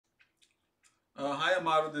Hi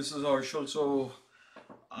Amaru, this is Harshal. So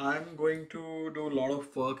I'm going to do a lot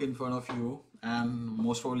of work in front of you, and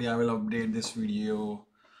most probably I will update this video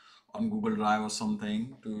on Google Drive or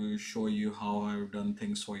something to show you how I've done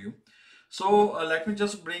things for you. So let me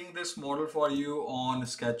just bring this model for you on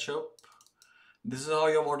SketchUp. This is how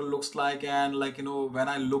your model looks like, and when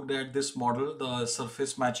I looked at this model, the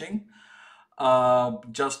surface matching,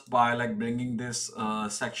 just by bringing this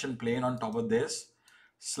section plane on top of this,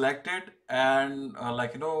 select it, and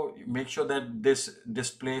make sure that this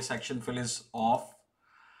display section fill is off.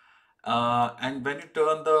 And when you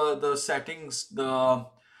turn the settings, the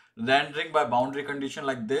rendering by boundary condition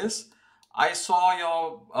like this, I saw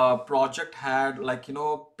your project had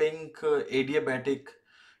pink adiabatic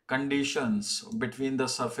conditions between the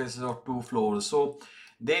surfaces of two floors. So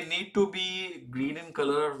they need to be green in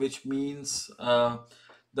color, which means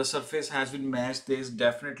the surface has been matched. There's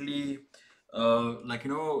definitely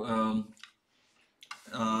the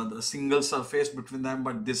single surface between them,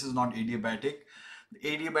 but this is not adiabatic.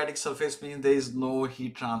 Adiabatic surface means there is no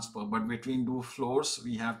heat transfer, but between two floors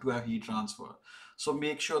we have to have heat transfer. So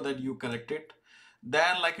make sure that you correct it.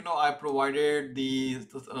 Then I provided the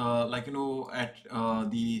at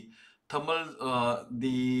the thermal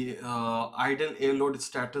ideal air load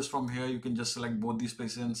status. From here you can just select both these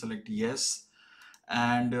places and select yes,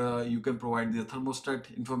 and you can provide the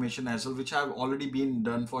thermostat information as well, which have already been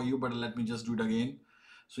done for you, but let me just do it again.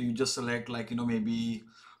 So you just select maybe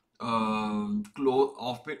close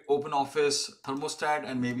off open office thermostat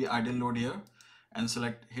and maybe idle load here, and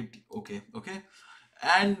select hit okay.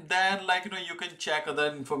 And then you can check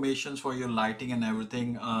other informations for your lighting and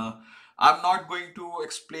everything. I'm not going to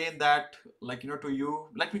explain that to you.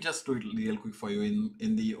 Let me just do it real quick for you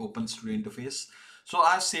in the OpenStudio interface. So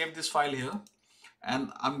I've saved this file here,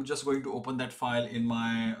 and I'm just going to open that file in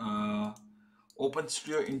my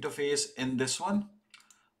OpenStudio interface in this one.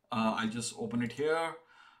 I'll just open it here.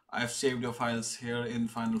 I've saved your files here in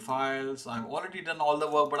final files. I've already done all the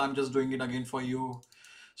work, but I'm just doing it again for you.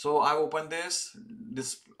 So I open this,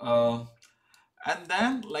 and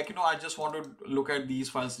then I just want to look at these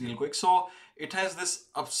files real quick. So it has this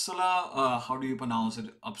Uppsala, how do you pronounce it?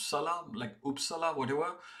 Uppsala, like Uppsala,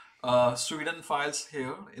 whatever, Sweden files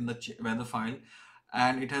here in the weather file,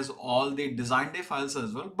 and it has all the design day files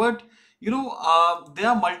as well. But there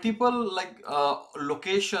are multiple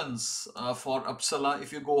locations for Uppsala.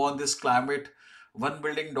 If you go on this climate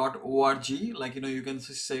onebuilding.org, you can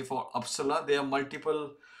say for Uppsala there are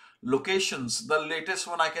multiple locations. The latest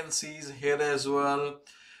one I can see is here as well,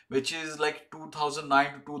 which is like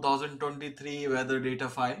 2009 to 2023 weather data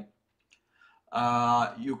file.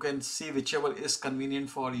 You can see whichever is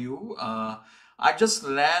convenient for you. I just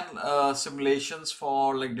ran simulations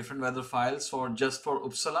for different weather files for just for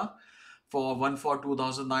Uppsala, for one for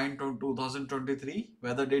 2009 to 2023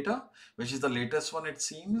 weather data, which is the latest one it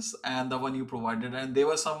seems, and the one you provided. And there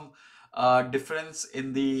was some difference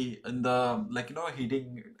in the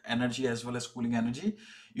heating energy as well as cooling energy.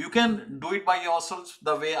 You can do it by yourself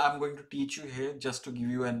the way I'm going to teach you here, just to give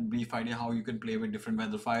you a brief idea how you can play with different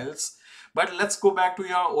weather files. But let's go back to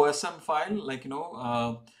your OSM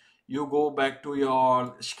file. You go back to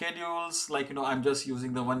your schedules. I'm just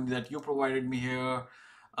using the one that you provided me here.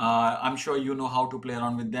 I'm sure you know how to play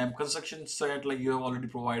around with them. Construction set, like you have already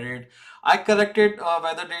provided. I corrected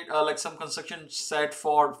weather data, some construction set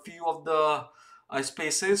for few of the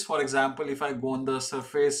spaces. For example, if I go on the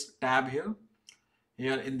surface tab here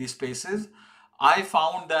in these spaces, I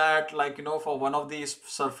found that for one of these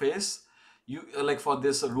surface, you for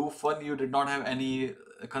this roof one, you did not have any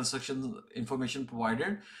construction information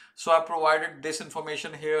provided. So I provided this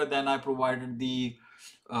information here. Then I provided the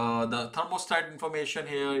thermostat information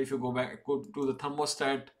here. If you go to the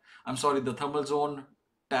thermostat, I'm sorry, the thermal zone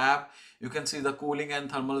tab, you can see the cooling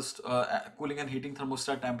and cooling and heating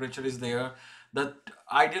thermostat temperature is there. The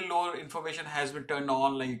ideal load information has been turned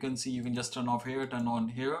on. Like you can see, you can just turn off here, turn on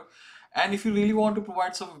here. And if you really want to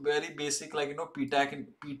provide some very basic PTAC and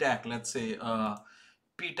PTAC, let's say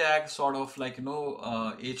PTAC sort of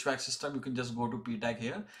HVAC system, you can just go to PTAC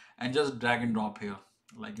here and just drag and drop here.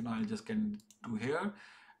 I just can do here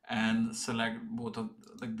and select both of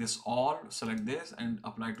this all, select this and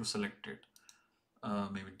apply to selected.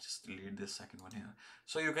 Maybe just delete this second one here.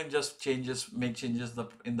 So you can just make changes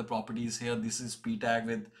in the properties here. This is P tag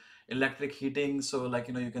with electric heating. So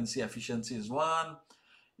you can see efficiency is 1.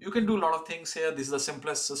 You can do a lot of things here. This is the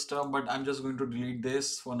simplest system, but I'm just going to delete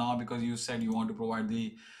this for now because you said you want to provide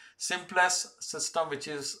the simplest system, which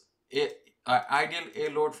is ideal A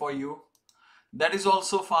load for you. That is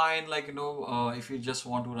also fine. If you just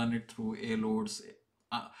want to run it through A loads,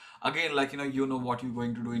 uh, again, like, you know what you're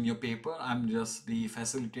going to do in your paper. I'm just the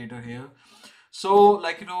facilitator here. So,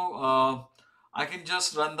 like, I can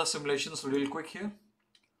just run the simulations real quick here,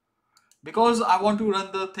 because I want to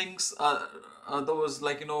run the things, those,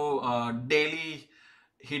 like, daily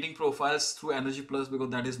heating profiles through Energy Plus, because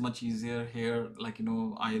that is much easier here. Like,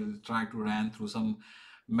 I try to run through some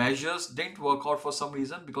measures, didn't work out for some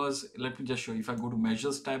reason, because let me just show you. If I go to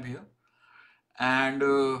measures tab here, and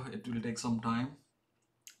it will take some time,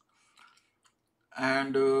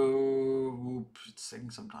 and it's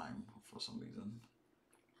taking some time for some reason.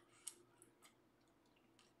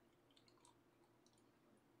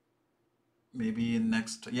 Maybe in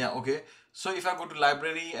next, yeah, okay. So if I go to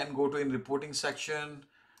library and go to in reporting section,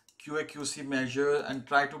 QA/QC measure, and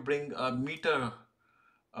try to bring a meter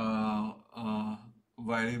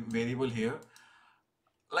variable here,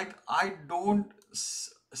 like, I don't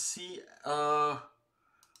see,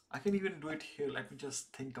 I can even do it here. Let me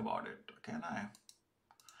just think about it. Can I?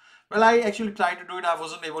 Well, I actually tried to do it. I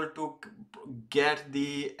wasn't able to get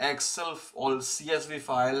the Excel or CSV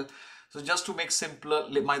file. So just to make simpler,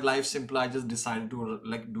 my life simpler, I just decided to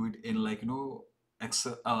like do it in, like,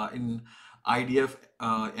 Excel, in IDF,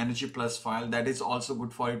 Energy Plus file. That is also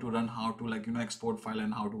good for you to run how to, like, export file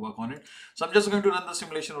and how to work on it. So I'm just going to run the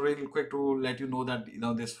simulation real quick to let you know that,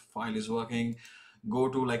 this file is working. Go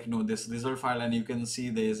to, like, this result file, and you can see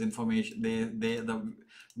there's information. The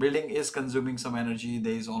building is consuming some energy.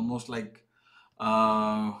 There is almost like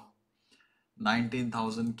uh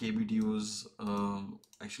 19,000 kbtus,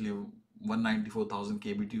 actually 194,000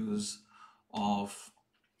 kbtus of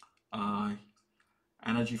uh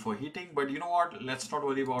energy for heating. But you know what, let's not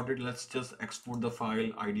worry about it. Let's just export the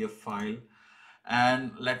file, IDF file,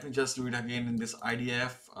 and let me just do it again in this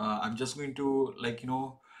IDF. I'm just going to, like,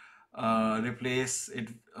 replace it,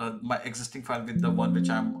 my existing file, with the one which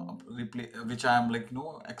I'm like,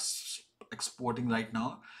 exporting right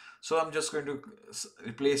now. So I'm just going to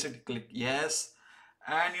replace it. Click yes,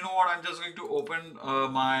 and you know what? I'm just going to open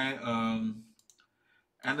my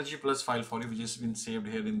Energy Plus file for you, which has been saved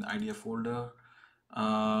here in the IDF folder.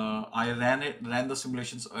 I ran the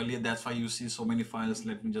simulations earlier. That's why you see so many files.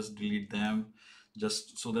 Let me just delete them,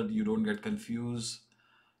 just so that you don't get confused.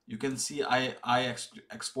 You can see I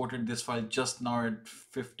exported this file just now at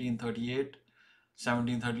 1538,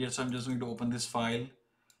 1738. So I'm just going to open this file.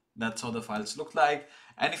 That's how the files look like.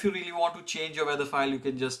 And if you really want to change your weather file, you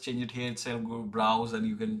can just change it here itself. Go browse, and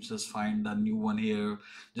you can just find the new one here.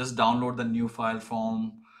 Just download the new file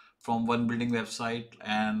from one building website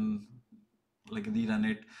and, like, rerun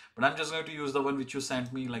it. But I'm just going to use the one which you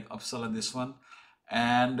sent me, like Uppsala, this one.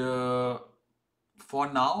 And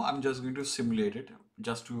for now, I'm just going to simulate it,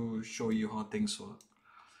 just to show you how things work.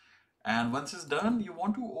 And once it's done, you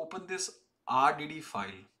want to open this RDD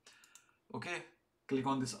file. Okay, click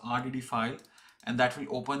on this RDD file, and that will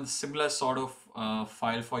open similar sort of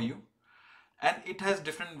file for you. And it has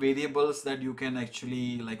different variables that you can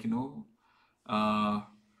actually, like, uh,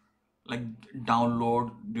 like,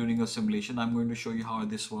 download during a simulation. I'm going to show you how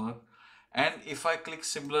this works. And if I click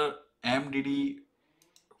similar MDD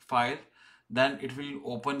file, then it will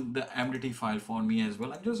open the MDT file for me as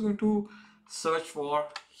well. I'm just going to search for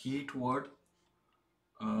heat word,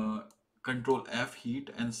 uh, control F heat,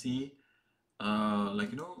 and see, like,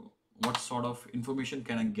 what sort of information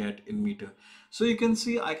can I get in meter. So you can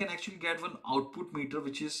see I can actually get one output meter,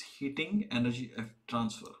 which is heating energy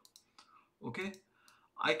transfer. Okay,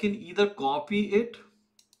 I can either copy it.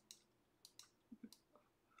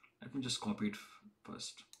 Let me just copy it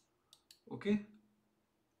first. Okay,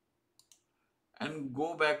 and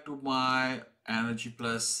go back to my Energy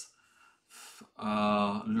Plus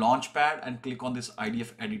launchpad and click on this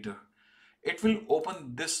IDF editor. It will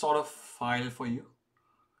open this sort of file for you.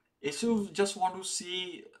 If you just want to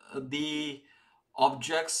see the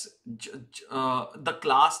objects, the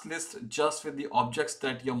class list just with the objects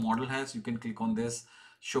that your model has, you can click on this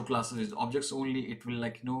show classes with objects only. It will,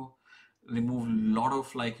 like, remove a lot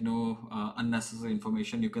of, like, unnecessary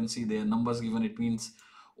information. You can see their numbers given. It means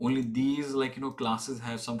only these, like, classes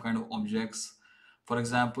have some kind of objects. For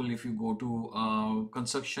example, if you go to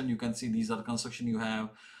construction, you can see these are construction you have.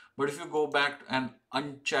 But if you go back and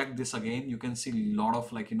uncheck this again, you can see a lot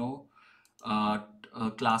of, like, uh,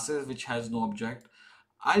 classes which has no object.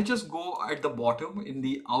 I'll just go at the bottom in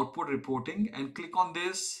the output reporting and click on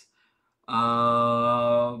this,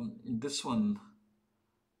 this one,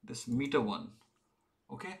 this meter one.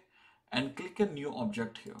 Okay, and click a new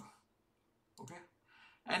object here. Okay,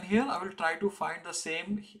 and here I will try to find the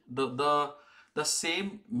same, the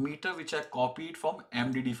same meter which I copied from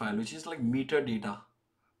MDD file, which is like meter data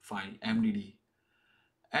file, MDD.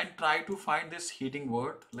 and try to find this heating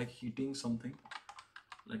word, like heating something.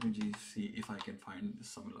 Let me just see if I can find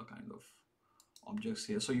similar kind of objects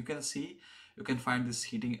here. So you can see, you can find this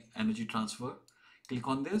heating energy transfer. Click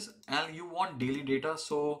on this and you want daily data.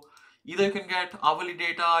 So either you can get hourly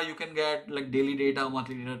data, you can get like daily data,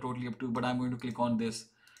 monthly data, totally up to you. But I'm going to click on this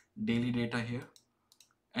daily data here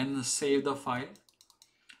and save the file.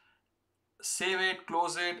 Save it,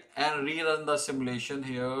 close it, and rerun the simulation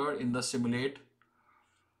here in the simulate.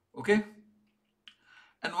 Okay.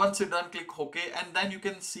 And once you're done, click OK. And then you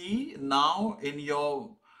can see now in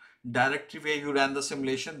your directory where you ran the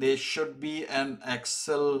simulation, there should be an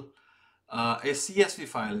Excel, a CSV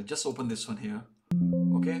file. Just open this one here.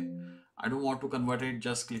 Okay. I don't want to convert it.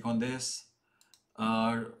 Just click on this.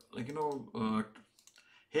 Like,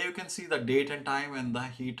 here you can see the date and time and the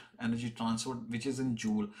heat energy transfer, which is in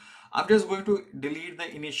Joule. I'm just going to delete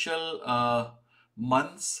the initial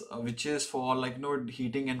months, which is for like,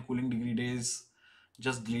 heating and cooling degree days.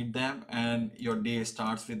 Just delete them and your day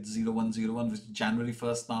starts with 0101, which is January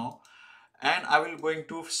 1st now. And I will going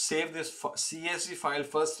to save this CSV file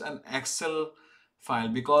first, an Excel file,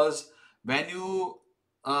 because when you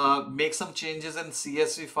make some changes in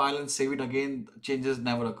CSV file and save it again, changes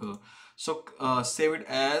never occur. So save it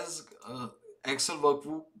as Excel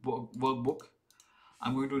workbook.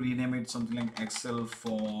 I'm going to rename it something like Excel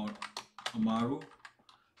for Amaru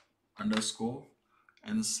underscore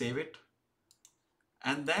and save it.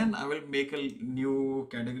 And then I will make a new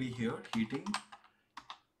category here, heating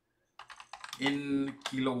in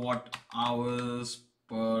kilowatt hours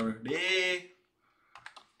per day.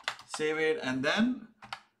 Save it and then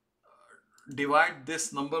divide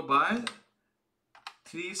this number by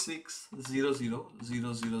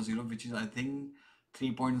 3600000, which is I think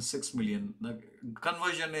 3.6 million. The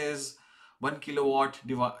conversion is 1 kilowatt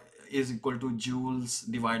is equal to joules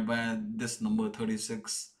divided by this number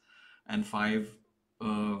 36 and 5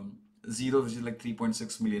 0, which is like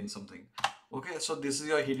 3.6 million something. Okay, so this is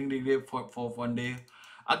your heating degree for 1 day.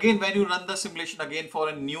 Again, when you run the simulation again for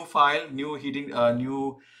a new file, new heating,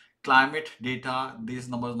 new climate data, these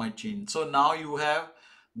numbers might change. So now you have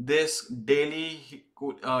this daily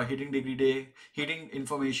heating degree day, heating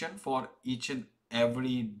information for each and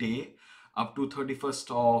every day up to 31st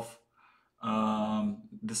of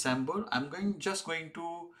December. I'm just going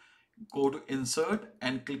to go to insert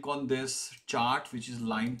and click on this chart, which is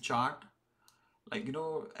line chart, like,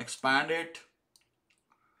 expand it.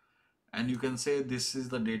 And you can say this is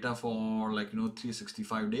the data for like,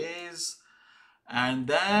 365 days. And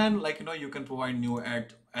then like, you can provide new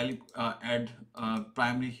add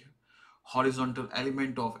primary horizontal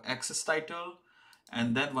element of axis title,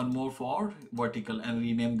 and then one more for vertical, and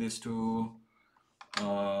rename this to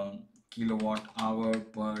kilowatt hour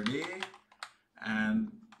per day.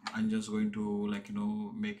 And I'm just going to like,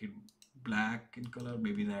 make it black in color,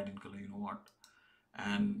 maybe that in color,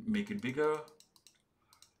 and make it bigger.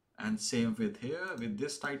 And same with here with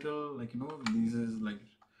this title, like, this is like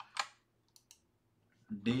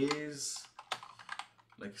days,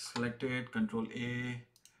 like select it, Control A,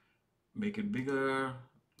 make it bigger,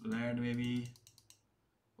 red maybe.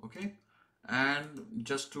 Okay. And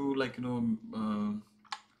just to like,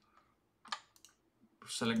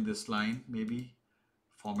 select this line, maybe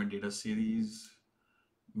format data series,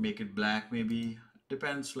 make it black, maybe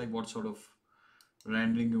depends like what sort of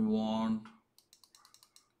rendering you want.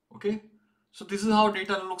 Okay, so this is how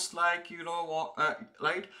data looks like,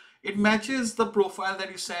 right? It matches the profile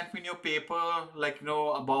that you sent me in your paper, like,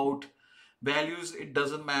 about values. It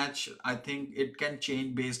doesn't match. I think it can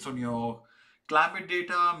change based on your climate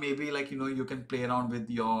data. Maybe like, you can play around with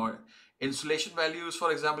your insulation values.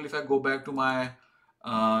 For example, if I go back to my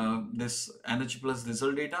this EnergyPlus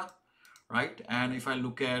result data, right? And if I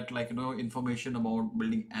look at like, information about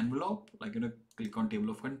building envelope, like, click on table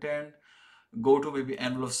of content, go to maybe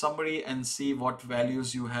envelope summary and see what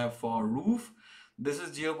values you have for roof. This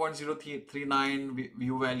is 0.039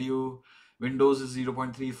 view value, windows is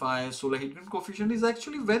 0.35, solar heating coefficient is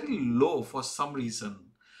actually very low for some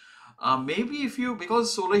reason. Maybe if you,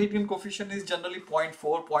 because solar heating coefficient is generally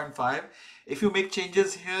 0.4, 0.5, if you make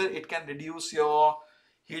changes here, it can reduce your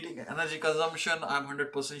heating energy consumption. I'm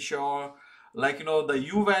 100% sure. Like, the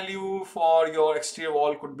U value for your exterior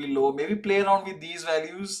wall could be low. Maybe play around with these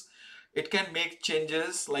values. It can make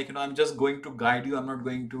changes. Like, I'm just going to guide you. I'm not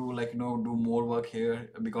going to like, do more work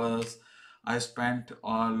here because I spent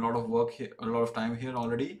a lot of work here, a lot of time here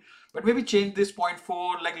already. But maybe change this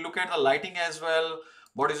 0.4, like look at the lighting as well.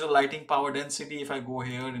 What is the lighting power density? If I go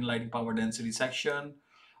here in lighting power density section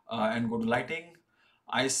and go to lighting,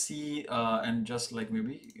 I see and just like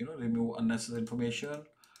maybe, remove unnecessary information.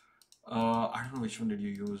 I don't know which one did you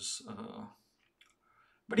use.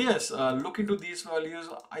 But yes, look into these values.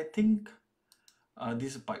 I think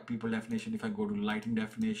these are people definition. If I go to lighting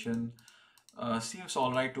definition, seems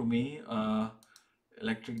all right to me.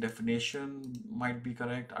 Electric definition might be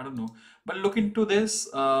correct. I don't know. But look into this.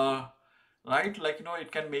 Right, like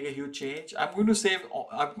it can make a huge change. I'm going to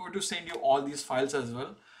send you all these files as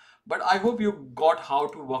well, but I hope you got how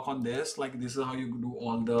to work on this. Like, this is how you do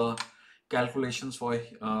all the calculations for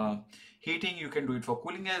heating. You can do it for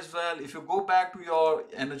cooling as well. If you go back to your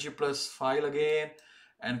energy plus file again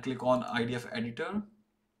and click on idf editor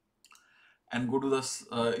and go to this,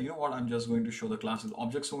 you know what, I'm just going to show the classes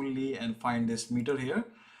objects only and find this meter here.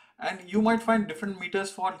 And you might find different meters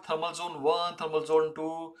for thermal zone 1, thermal zone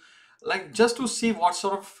 2, like just to see what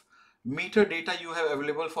sort of meter data you have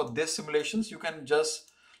available for this simulations. You can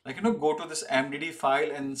just go to this MDD file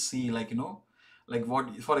and see like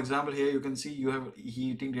what, for example, here you can see you have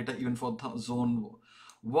heating data even for zone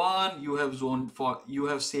 1, you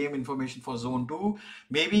have same information for zone 2.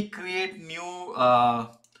 Maybe create new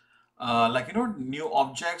new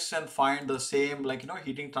objects and find the same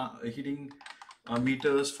heating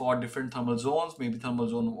meters for different thermal zones, maybe thermal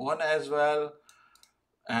zone 1 as well,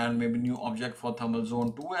 and maybe new object for thermal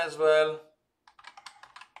zone 2 as well,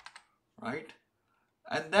 right?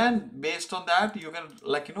 And then based on that you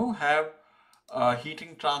can have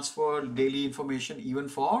heating transfer daily information even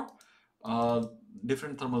for uh,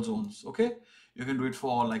 different thermal zones. Okay, you can do it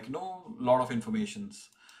for lot of informations.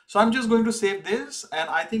 So I'm just going to save this, and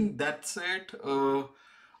I think that's it.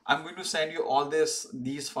 I'm going to send you all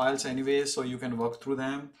these files anyway, so you can work through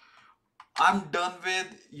them. I'm done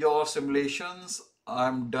with your simulations.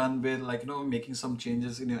 I'm done with making some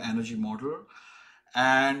changes in your energy model,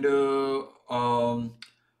 and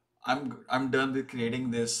I'm done with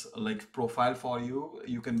creating this profile for you.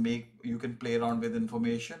 You can play around with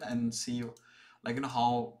information and see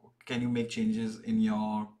how can you make changes in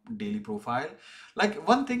your daily profile. Like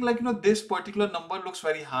one thing, this particular number looks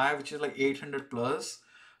very high, which is like 800 plus,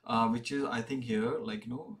 which is I think here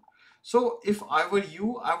so if I were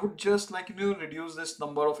you, I would just reduce this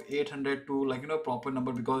number of 800 to proper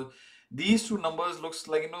number, because these two numbers looks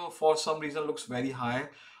for some reason looks very high.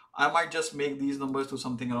 I might just make these numbers to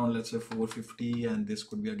something around, let's say 450, and this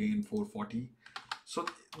could be again 440. So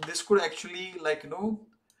this could actually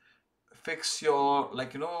fix your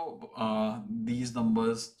these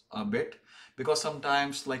numbers a bit, because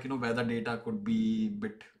sometimes weather data could be a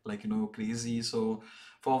bit crazy. So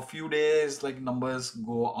for a few days numbers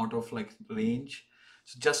go out of range.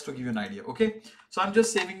 So just to give you an idea. Okay, so I'm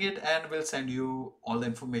just saving it and will send you all the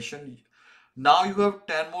information. Now you have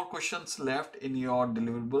 10 more questions left in your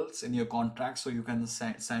deliverables, in your contract, so you can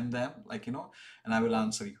send them and I will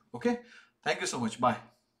answer you. Okay, thank you so much. Bye.